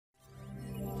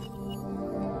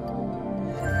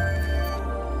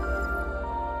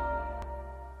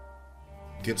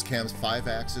GibbsCAM's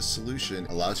 5-axis solution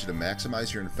allows you to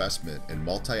maximize your investment in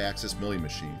multi-axis milling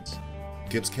machines.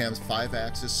 GibbsCAM's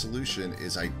 5-axis solution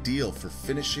is ideal for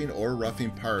finishing or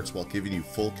roughing parts while giving you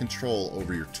full control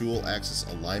over your tool axis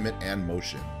alignment and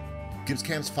motion.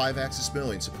 GibbsCAM's 5-axis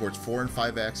milling supports 4 and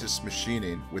 5-axis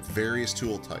machining with various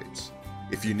tool types.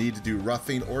 If you need to do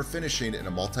roughing or finishing in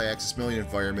a multi-axis milling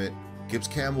environment,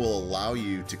 GibbsCAM will allow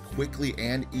you to quickly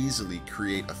and easily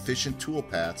create efficient tool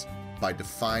paths by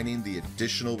defining the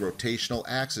additional rotational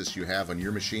axis you have on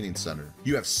your machining center.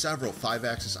 You have several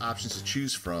 5-axis options to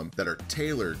choose from that are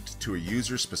tailored to a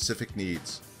user's specific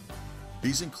needs.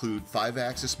 These include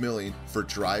 5-axis milling for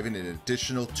driving an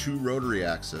additional 2 rotary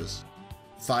axes,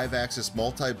 5-axis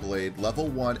multi-blade level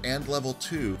 1 and level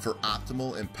 2 for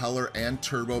optimal impeller and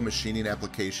turbo machining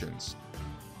applications,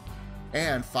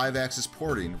 and 5-axis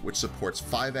porting, which supports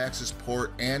 5-axis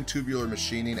port and tubular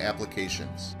machining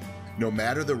applications. No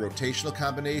matter the rotational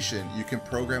combination, you can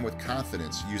program with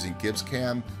confidence using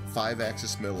GibbsCAM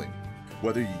 5-axis milling.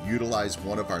 Whether you utilize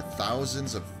one of our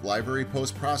thousands of library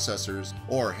post processors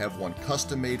or have one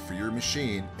custom made for your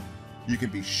machine, you can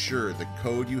be sure the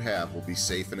code you have will be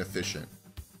safe and efficient.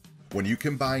 When you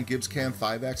combine GibbsCAM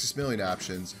 5-axis milling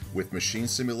options with machine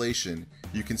simulation,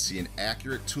 you can see an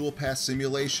accurate toolpath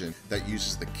simulation that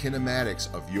uses the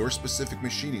kinematics of your specific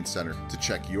machining center to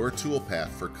check your toolpath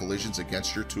for collisions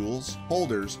against your tools,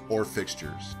 holders, or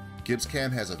fixtures.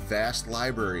 GibbsCAM has a vast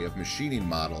library of machining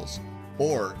models,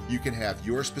 or you can have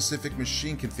your specific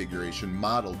machine configuration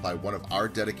modeled by one of our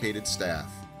dedicated staff.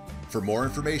 For more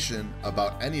information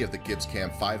about any of the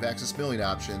GibbsCAM 5-axis milling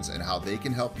options and how they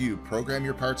can help you program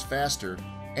your parts faster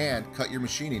and cut your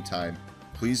machining time,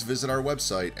 please visit our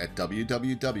website at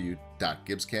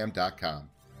www.gibbscam.com.